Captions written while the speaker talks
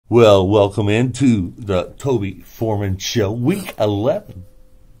Well, welcome into the Toby Foreman Show, Week 11.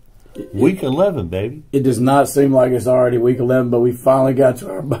 Week 11, baby. It does not seem like it's already Week 11, but we finally got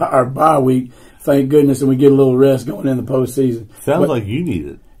to our bye week, thank goodness, and we get a little rest going in the postseason. Sounds like you need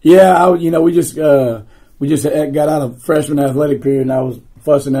it. Yeah, we just got out of freshman athletic period, and I was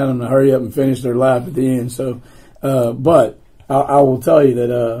fussing at them to hurry up and finish their lap at the end. So, but I will tell you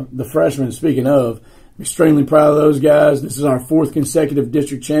that the freshmen, speaking of, extremely proud of those guys. This is our 4th consecutive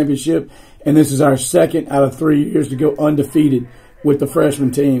district championship, and this is our 2nd out of 3 years to go undefeated with the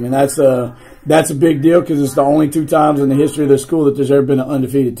freshman team. And that's a big deal because it's the only 2 times in the history of the school that there's ever been an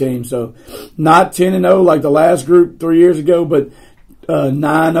undefeated team. So not 10-0 like the last group 3 years ago, but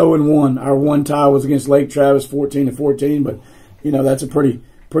 9-0-1. Our one tie was against Lake Travis, 14-14. But that's a pretty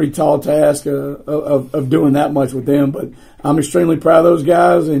tall task of doing that much with them. But I'm extremely proud of those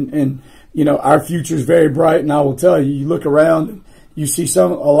guys, and our future is very bright. And I will tell you, you look around, and you see a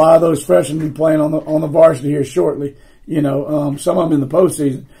lot of those freshmen be playing on the varsity here shortly. Some of them in the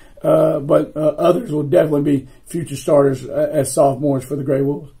postseason, but others will definitely be future starters as sophomores for the Gray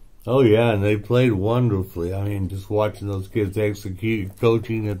Wolves. Oh yeah, and they played wonderfully. I mean, just watching those kids execute,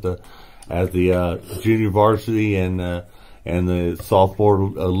 coaching at the junior varsity and the sophomore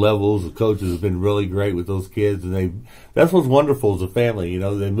levels, the coaches have been really great with those kids, and that's what's wonderful as a family.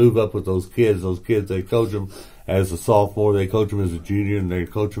 They move up with those kids. Those kids, they coach them as a sophomore, they coach them as a junior, and they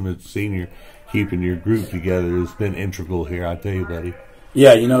coach them as a senior. Keeping your group together has been integral here, I tell you, buddy.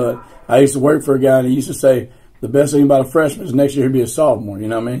 Yeah, I used to work for a guy, and he used to say the best thing about a freshman is next year he'll be a sophomore. You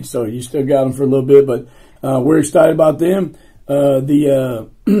know what I mean? So you still got them for a little bit, but we're excited about them.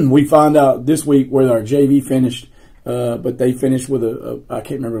 We found out this week where our JV finished, but they finished with I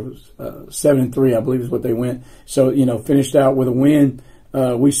can't remember, it was 7-3, I believe is what they went. So finished out with a win.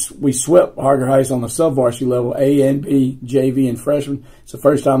 We swept Harger Heights on the sub-varsity level, A and B, JV, and freshman. It's the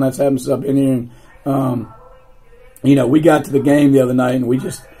first time that's happened since I've been here. And, we got to the game the other night, and we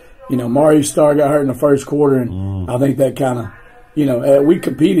just, Mari Starr got hurt in the first quarter, and I think that kind of, we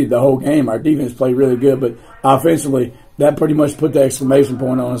competed the whole game. Our defense played really good, but offensively, that pretty much put the exclamation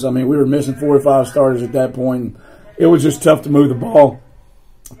point on us. I mean, we were missing 4 or 5 starters at that point, and it was just tough to move the ball.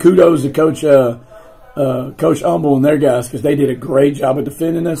 Kudos to Coach Humble and their guys, because they did a great job of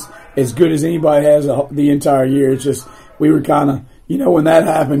defending us, as good as anybody has the entire year. It's just we were kind of, when that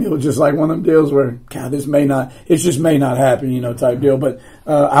happened, it was just like one of them deals where, God, it just may not happen, type deal. But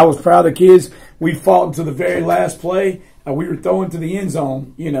I was proud of the kids. We fought until the very last play. We were throwing to the end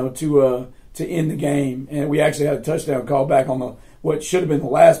zone, to end the game, and we actually had a touchdown call back on what should have been the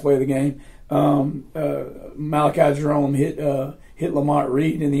last play of the game. Malachi Jerome hit Lamont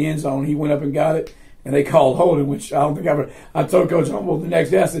Reed in the end zone. He went up and got it. And they called holding, which I don't think I told Coach Humble the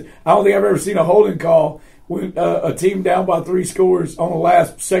next day, I said, I don't think I've ever seen a holding call with a team down by 3 scores on the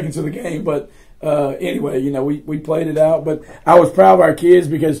last seconds of the game. But anyway, we played it out. But I was proud of our kids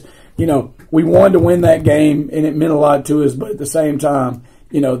because, we wanted to win that game, and it meant a lot to us. But at the same time,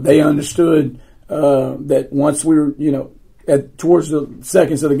 they understood that once we were, towards the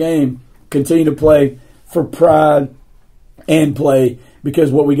seconds of the game, continue to play for pride and play,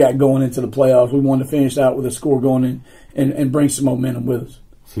 because what we got going into the playoffs, we wanted to finish out with a score going in and bring some momentum with us.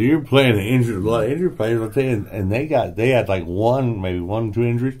 So you're playing a lot of injured players, I'll tell you, and they had like maybe 1 or 2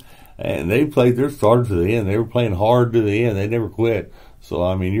 injuries, and they played their starters to the end. They were playing hard to the end. They never quit. So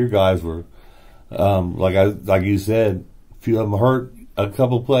I mean, your guys were like you said, a few of them hurt. A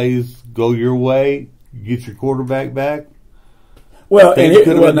couple plays go your way, get your quarterback back. Well, here's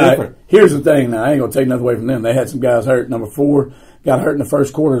the thing. Now I ain't gonna take nothing away from them. They had some guys hurt. Number 4 got hurt in the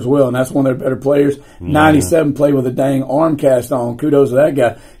first quarter as well, and that's one of their better players. 97 played with a dang arm cast on. Kudos to that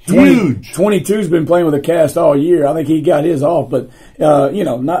guy. Huge. 22's been playing with a cast all year. I think he got his off, but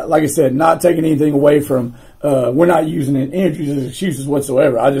not, like I said, not taking anything away from. We're not using injuries as excuses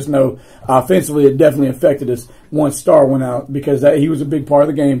whatsoever. I just know offensively it definitely affected us once Starr went out, because he was a big part of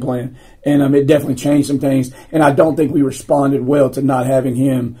the game plan, and it definitely changed some things. And I don't think we responded well to not having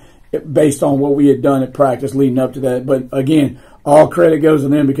him based on what we had done at practice leading up to that. But again, all credit goes to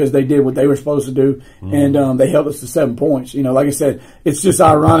them because they did what they were supposed to do, and they held us to 7 points. Like I said, it's just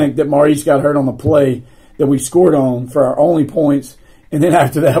ironic that Maurice got hurt on the play that we scored on for our only points, and then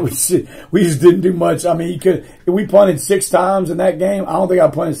after that we just didn't do much. I mean, we punted 6 times in that game. I don't think I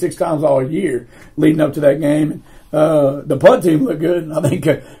punted 6 times all year leading up to that game. The punt team looked good. I think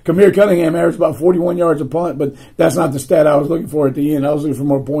Kamir Cunningham averaged about 41 yards a punt, but that's not the stat I was looking for at the end. I was looking for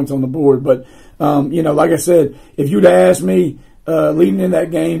more points on the board. But, like I said, if you'd asked me leading in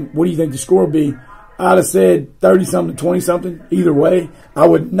that game, what do you think the score would be? I'd have said 30-something to 20-something. Either way, I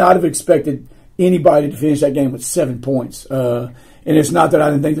would not have expected anybody to finish that game with 7 points. And it's not that I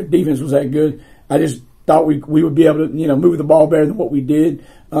didn't think their defense was that good. I just thought we would be able to, move the ball better than what we did.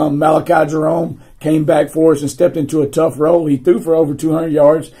 Malachi Jerome came back for us and stepped into a tough role. He threw for over 200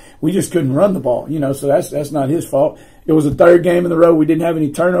 yards. We just couldn't run the ball, so that's not his fault. It was the third game in a row. We didn't have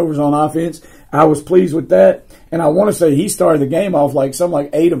any turnovers on offense. I was pleased with that. And I want to say he started the game off like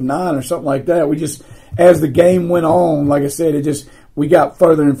 8 of 9 or something like that. We just, as the game went on, like I said, we got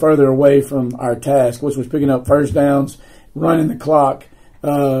further and further away from our task, which was picking up first downs, running the clock.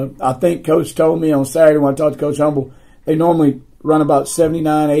 I think Coach told me on Saturday when I talked to Coach Humble, they normally run about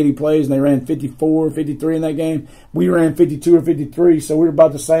 79, 80 plays, and they ran 54, 53 in that game. We ran 52 or 53, so we were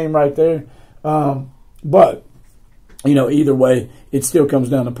about the same right there. But, either way, it still comes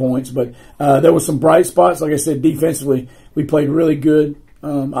down to points. But there were some bright spots. Like I said, defensively, we played really good.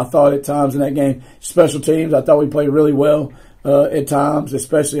 I thought at times in that game. Special teams, I thought we played really well at times,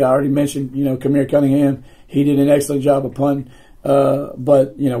 especially I already mentioned, Kamir Cunningham. He did an excellent job of punting.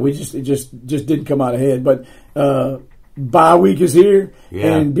 But it just didn't come out ahead. But bye week is here,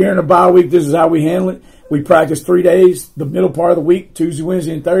 and during the bye week, this is how we handle it. We practice 3 days, the middle part of the week, Tuesday,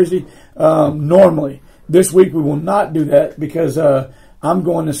 Wednesday, and Thursday. Normally, this week we will not do that because I'm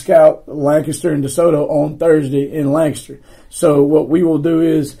going to scout Lancaster and DeSoto on Thursday in Lancaster. So what we will do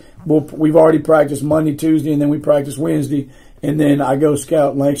is we've already practiced Monday, Tuesday, and then we practice Wednesday, and then I go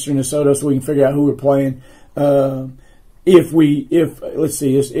scout Lancaster and DeSoto so we can figure out who we're playing. If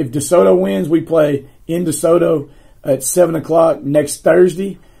DeSoto wins, we play in DeSoto at 7 o'clock next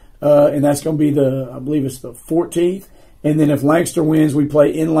Thursday, and that's going to be I believe it's the 14th. And then if Lancaster wins, we play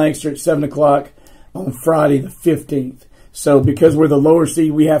in Lancaster at 7 o'clock on Friday the 15th. So because we're the lower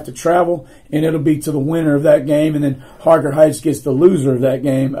seed, we have to travel, and it'll be to the winner of that game, and then Harker Heights gets the loser of that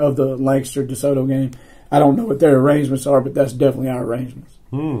game, of the Lancaster DeSoto game. I don't know what their arrangements are, but that's definitely our arrangements.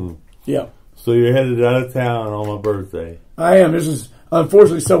 Yeah. So you're headed out of town on my birthday. I am. This is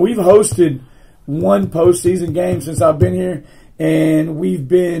unfortunately. So we've hosted one postseason game since I've been here, and we've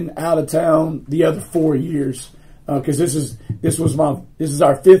been out of town the other 4 years because this is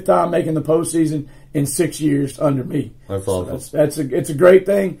our 5th time making the postseason in 6 years under me. That's awesome. So it's a great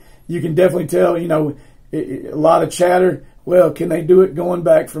thing. You can definitely tell. A lot of chatter. Well, can they do it going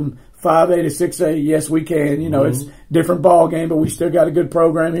back from 5A to 6A? Yes, we can. It's a different ball game, but we still got a good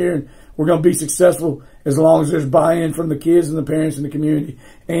program here, and we're going to be successful as long as there's buy-in from the kids and the parents and the community.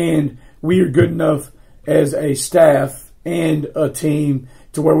 And we are good enough as a staff and a team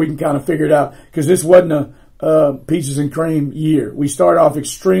to where we can kind of figure it out. Because this wasn't a peaches and cream year. We started off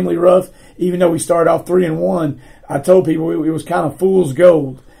extremely rough. Even though we started off 3-1, I told people it was kind of fool's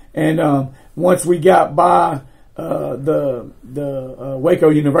gold. And once we got by the Waco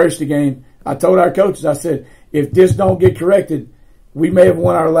University game, I told our coaches, I said, if this don't get corrected, we may have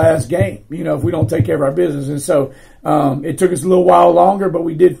won our last game, if we don't take care of our business. And so it took us a little while longer, but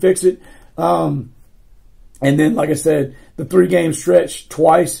we did fix it. And then, like I said, the 3-game stretch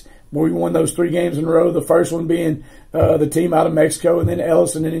twice where we won those 3 games in a row, the first one being the team out of Mexico, and then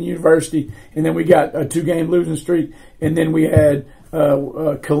Ellison, and then University. And then we got a 2-game losing streak. And then we had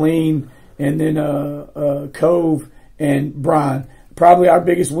Killeen, and then Cove and Bryan. Probably our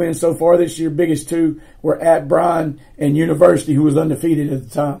biggest win so far this year, biggest 2, were at Bryan and University, who was undefeated at the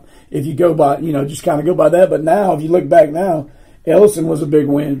time. If you go by, just kind of go by that. But now, if you look back now, Ellison was a big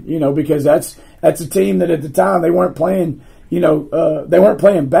win, because that's a team that at the time they weren't playing, they weren't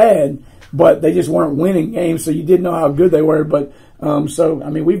playing bad, but they just weren't winning games, so you didn't know how good they were. But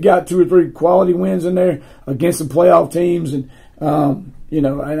we've got 2 or 3 quality wins in there against some playoff teams, and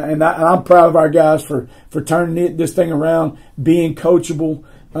and I'm proud of our guys for turning this thing around, being coachable,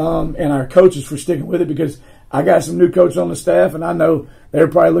 and our coaches for sticking with it, because I got some new coaches on the staff, and I know they're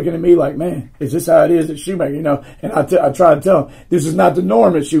probably looking at me like, man, is this how it is at Shoemaker? And I try to tell them, this is not the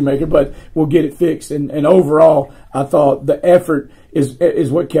norm at Shoemaker, but we'll get it fixed. And overall, I thought the effort is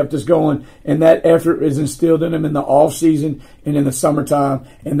what kept us going, and that effort is instilled in them in the off season and in the summertime,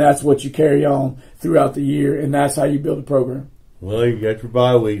 and that's what you carry on throughout the year, and that's how you build a program. Well, you got your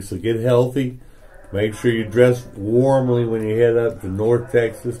bye week, so get healthy. Make sure you dress warmly when you head up to North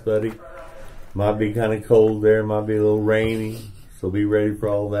Texas, buddy. Might be kind of cold there. Might be a little rainy, so be ready for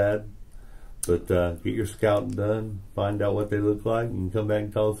all that. But get your scouting done. Find out what they look like. You can come back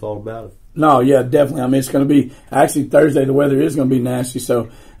and tell us all about it. No, yeah, definitely. It's going to be – actually, Thursday the weather is going to be nasty. So,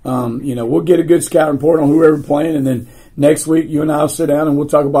 we'll get a good scout report on whoever's playing. And then next week, you and I will sit down and we'll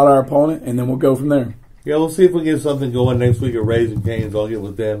talk about our opponent, and then we'll go from there. Yeah, we'll see if we get something going next week at Raising Cane's. I'll get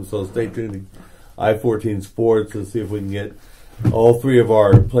with them. So stay tuned to I-14 Sports and see if we can get all 3 of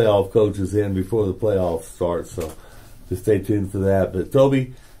our playoff coaches in before the playoffs start. So just stay tuned for that. But,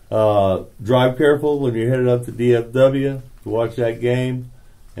 Toby, drive careful when you're headed up to DFW. to watch that game,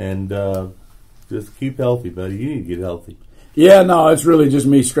 and just keep healthy, buddy. You need to get healthy. Yeah, no, it's really just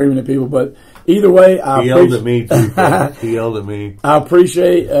me screaming at people. But either way, He yelled at me too. He yelled at me. I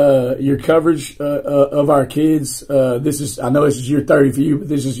appreciate your coverage of our kids. I know this is year 30 for you, but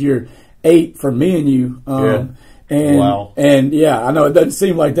this is year 8 for me and you. Yeah. And, wow. And yeah, I know it doesn't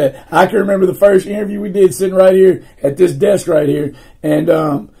seem like that. I can remember the first interview we did sitting right here at this desk right here, and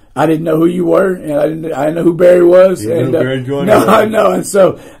I didn't know who you were, and I didn't know who Barry was. You and knew Barry joined no, and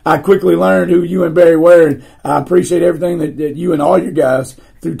so I quickly learned who you and Barry were, and I appreciate everything that you and all your guys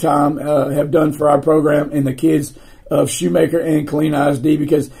through time have done for our program and the kids of Shoemaker and Clean ISD,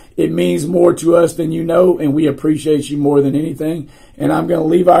 because it means more to us than you know, and we appreciate you more than anything. And I'm going to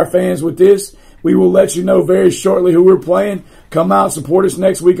leave our fans with this. We will let you know very shortly who we're playing. Come out, support us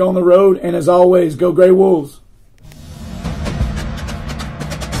next week on the road, and as always, go Grey Wolves.